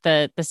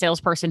the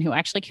salesperson who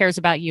actually cares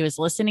about you, is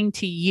listening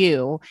to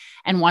you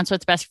and wants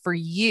what's best for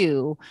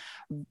you,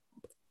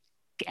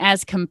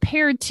 as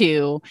compared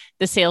to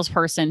the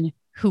salesperson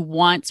who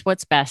wants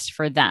what's best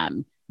for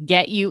them,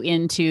 get you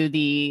into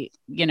the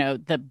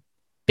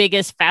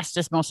biggest,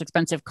 fastest, most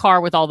expensive car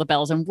with all the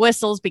bells and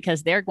whistles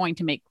because they're going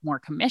to make more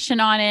commission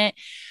on it,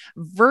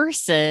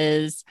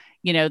 versus,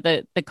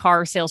 the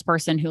car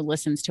salesperson who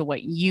listens to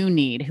what you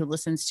need, who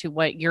listens to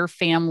what your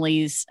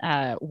family's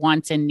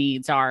wants and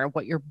needs are,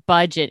 what your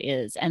budget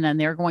is. And then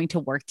they're going to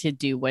work to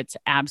do what's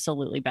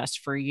absolutely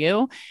best for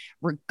you,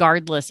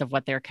 regardless of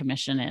what their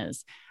commission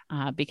is.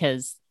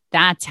 Because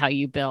that's how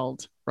you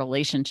build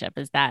relationship,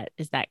 is that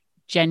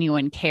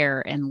genuine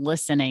care and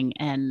listening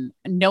and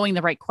knowing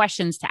the right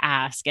questions to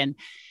ask. And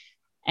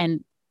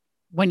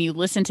when you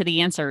listen to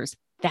the answers,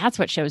 that's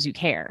what shows you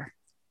care.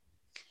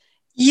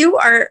 You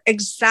are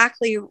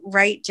exactly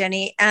right,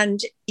 Jenny. And,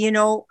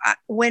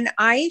 when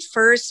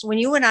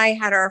you and I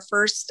had our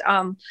first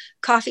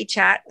coffee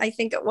chat, I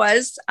think it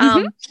was,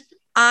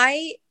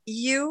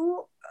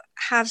 you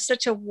have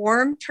such a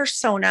warm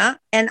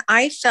persona, and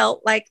I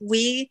felt like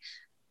we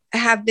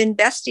have been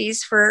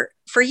besties for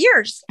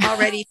years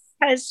already.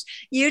 Because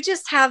you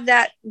just have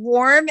that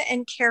warm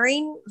and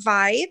caring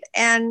vibe,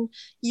 and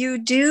you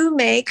do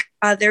make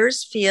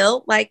others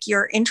feel like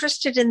you're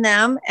interested in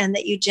them and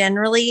that you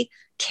generally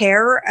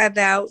care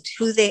about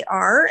who they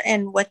are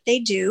and what they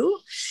do.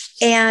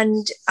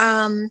 And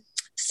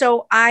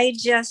so I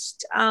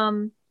just,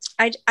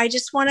 I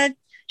just want to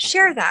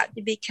share that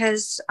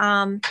because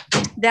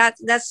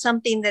that's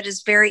something that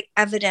is very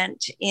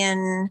evident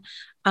in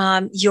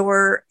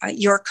your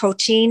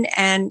coaching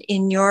and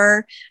in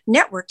your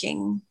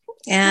networking.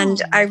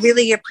 And I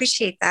really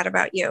appreciate that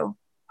about you.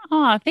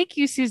 Oh, thank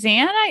you,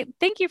 Suzanne. I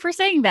thank you for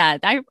saying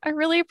that. I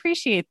really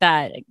appreciate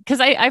that because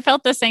I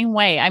felt the same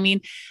way. I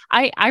mean,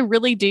 I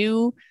really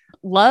do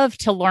love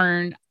to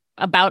learn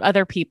about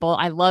other people.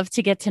 I love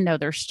to get to know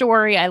their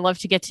story. I love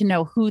to get to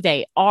know who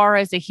they are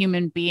as a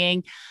human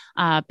being,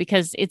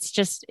 because it's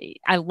just,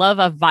 I love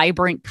a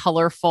vibrant,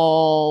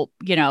 colorful,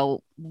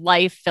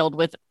 life filled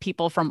with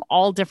people from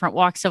all different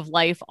walks of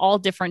life, all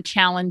different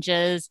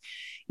challenges,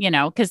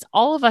 because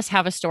all of us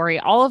have a story.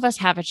 All of us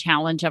have a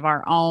challenge of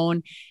our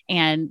own,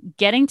 and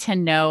getting to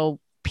know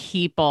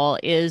people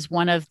is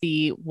one of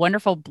the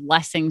wonderful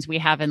blessings we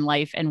have in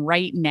life. And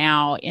right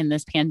now in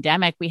this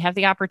pandemic, we have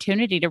the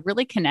opportunity to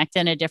really connect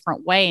in a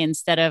different way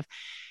instead of,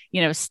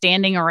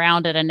 standing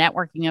around at a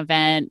networking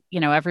event,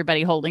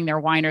 everybody holding their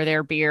wine or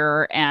their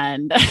beer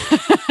and,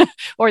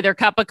 or their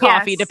cup of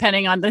coffee,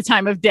 depending on the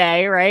time of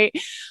day. Right.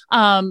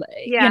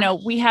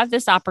 We have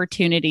this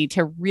opportunity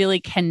to really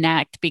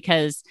connect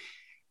because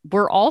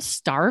we're all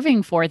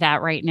starving for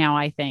that right now,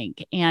 I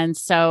think. And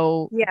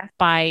so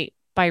by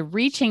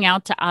reaching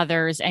out to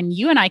others, and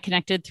you and I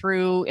connected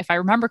through, if I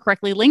remember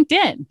correctly,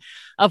 LinkedIn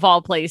of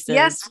all places.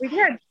 Yes, we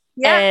did.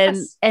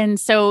 Yes. And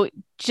so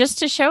just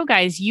to show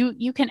guys,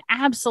 you can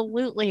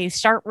absolutely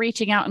start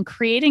reaching out and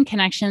creating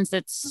connections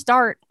that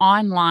start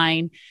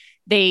online.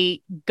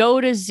 They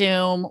go to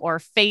Zoom or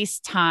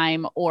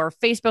FaceTime or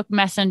Facebook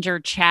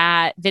Messenger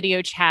chat,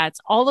 video chats.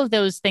 All of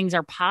those things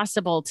are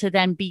possible to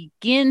then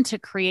begin to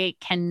create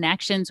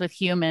connections with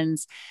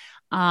humans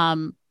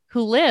who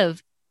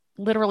live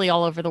literally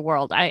all over the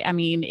world. I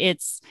mean,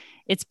 it's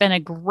been a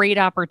great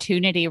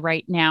opportunity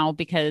right now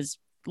because,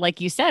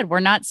 like you said, we're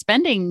not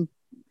spending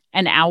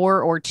an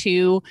hour or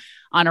two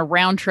on a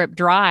round trip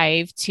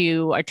drive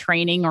to a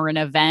training or an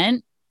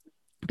event,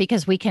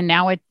 because we can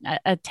now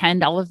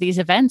attend all of these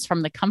events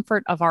from the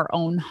comfort of our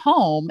own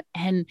home.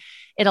 And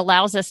it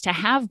allows us to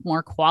have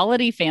more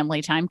quality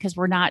family time because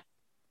we're not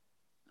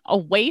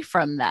away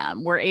from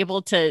them. We're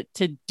able to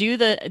do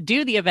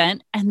the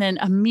event and then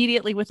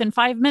immediately within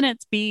 5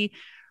 minutes be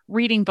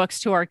reading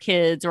books to our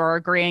kids or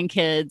our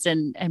grandkids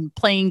and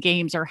playing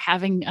games or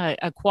having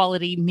a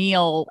quality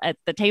meal at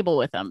the table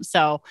with them.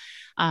 So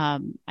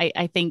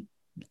I think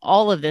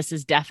all of this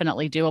is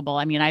definitely doable.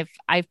 I mean,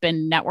 I've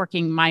been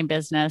networking my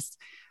business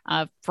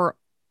for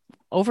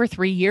over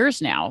 3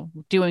 years now,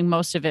 doing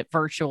most of it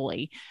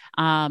virtually.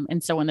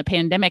 And so when the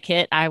pandemic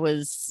hit, I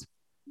was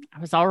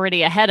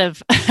already ahead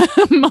of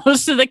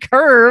most of the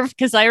curve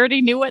because I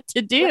already knew what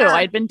to do. Yeah.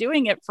 I'd been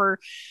doing it for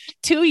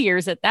 2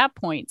 years at that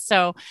point.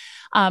 So,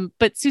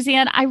 but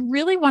Suzanne, I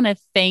really want to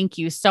thank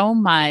you so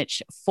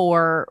much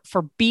for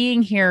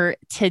being here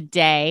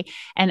today.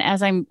 And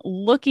as I'm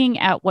looking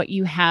at what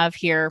you have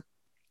here,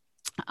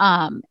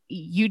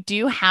 you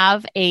do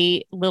have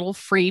a little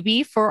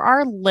freebie for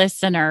our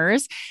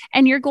listeners,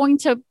 and you're going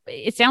to,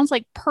 it sounds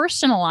like,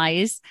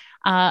 personalize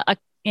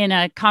in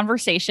a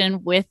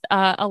conversation with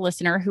a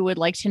listener who would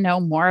like to know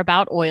more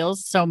about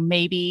oils. So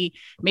maybe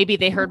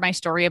they heard my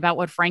story about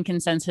what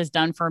frankincense has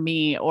done for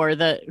me, or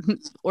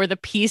the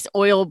Peace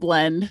oil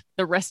blend,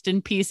 the Rest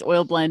in Peace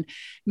oil blend.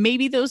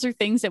 Maybe those are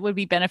things that would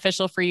be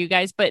beneficial for you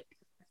guys, but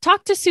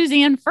talk to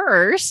Suzanne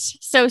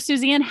first. So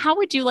Suzanne, how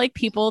would you like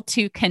people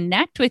to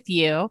connect with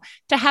you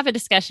to have a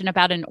discussion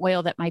about an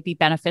oil that might be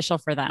beneficial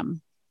for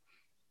them?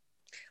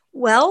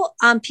 Well,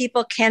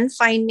 people can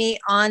find me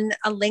on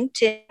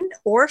LinkedIn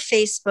or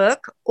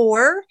Facebook,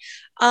 or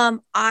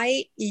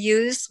I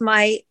use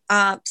my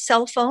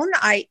cell phone.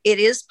 It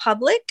is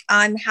public.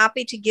 I'm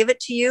happy to give it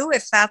to you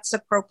if that's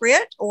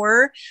appropriate,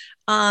 or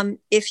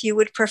if you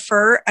would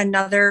prefer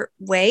another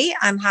way,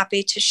 I'm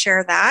happy to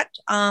share that.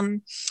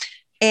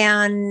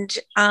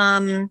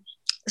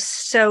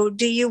 So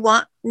do you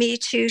want me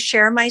to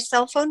share my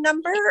cell phone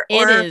number,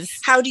 or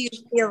how do you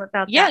feel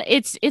about that? Yeah,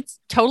 it's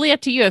totally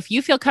up to you. If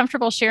you feel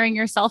comfortable sharing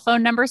your cell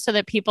phone number so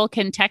that people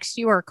can text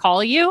you or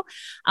call you,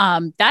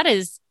 that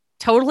is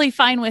totally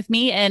fine with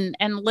me. And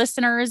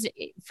listeners,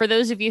 for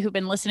those of you who've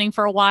been listening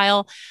for a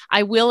while,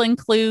 I will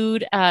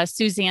include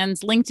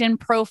Suzanne's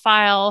LinkedIn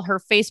profile, her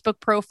Facebook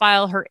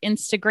profile, her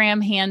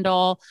Instagram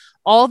handle,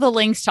 all the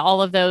links to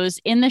all of those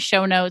in the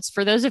show notes.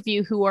 For those of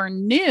you who are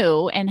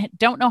new and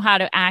don't know how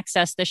to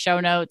access the show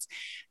notes,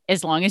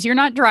 as long as you're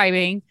not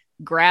driving,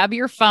 grab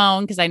your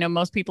phone, because I know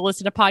most people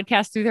listen to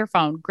podcasts through their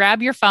phone.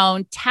 Grab your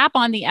phone, tap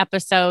on the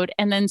episode,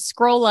 and then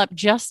scroll up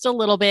just a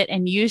little bit,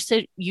 and you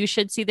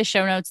should see the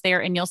show notes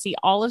there, and you'll see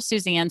all of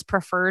Suzanne's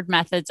preferred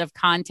methods of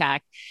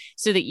contact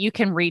so that you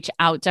can reach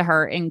out to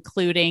her,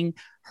 including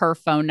her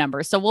phone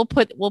number. So we'll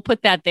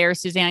put that there,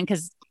 Suzanne,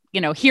 because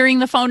hearing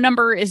the phone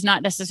number is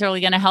not necessarily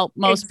going to help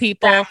most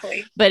people,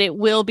 but it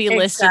will be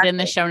listed in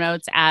the show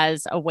notes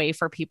as a way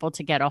for people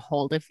to get a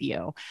hold of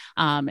you.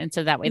 And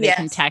so that way they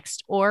can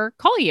text or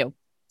call you.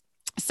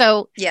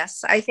 So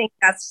yes, I think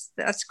that's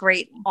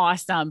great.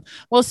 Awesome.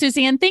 Well,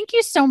 Suzanne, thank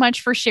you so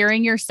much for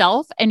sharing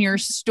yourself and your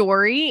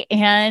story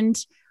and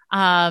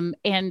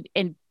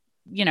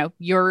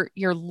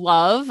your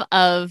love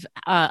of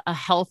a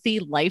healthy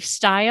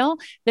lifestyle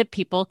that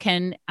people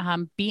can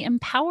be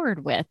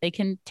empowered with. They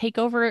can take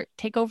over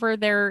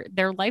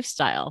their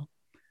lifestyle.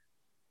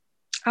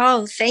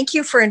 Oh, thank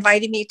you for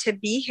inviting me to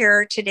be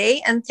here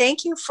today. And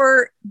thank you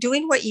for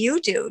doing what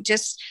you do,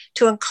 just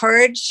to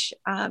encourage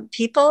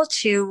people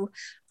to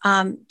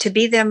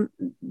be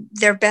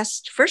their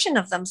best version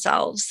of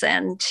themselves,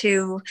 and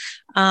to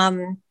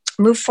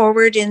move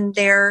forward in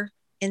their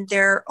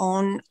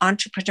own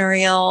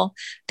entrepreneurial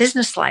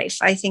business life.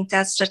 I think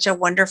that's such a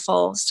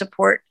wonderful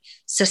support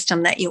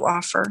system that you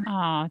offer.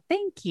 Oh,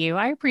 thank you.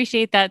 I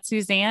appreciate that,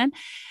 Suzanne.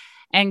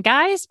 And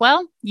guys,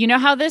 well, you know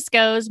how this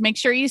goes. Make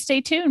sure you stay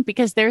tuned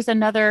because there's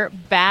another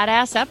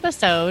badass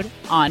episode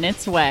on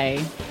its way.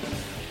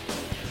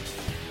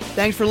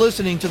 Thanks for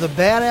listening to the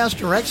Badass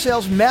Direct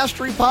Sales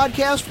Mastery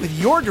Podcast with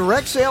your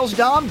direct sales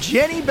dom,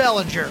 Jenny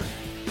Bellinger.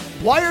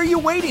 Why are you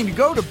waiting to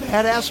go to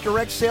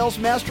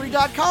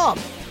badassdirectsalesmastery.com?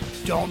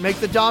 Don't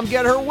make the dom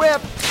get her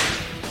whip.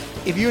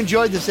 If you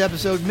enjoyed this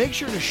episode, make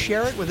sure to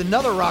share it with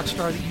another rock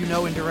star that you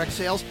know in direct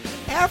sales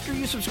after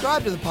you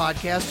subscribe to the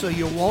podcast so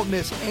you won't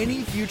miss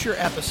any future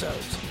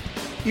episodes.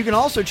 You can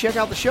also check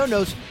out the show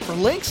notes for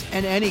links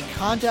and any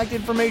contact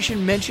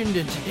information mentioned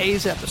in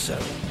today's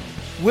episode.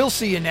 We'll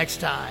see you next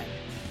time.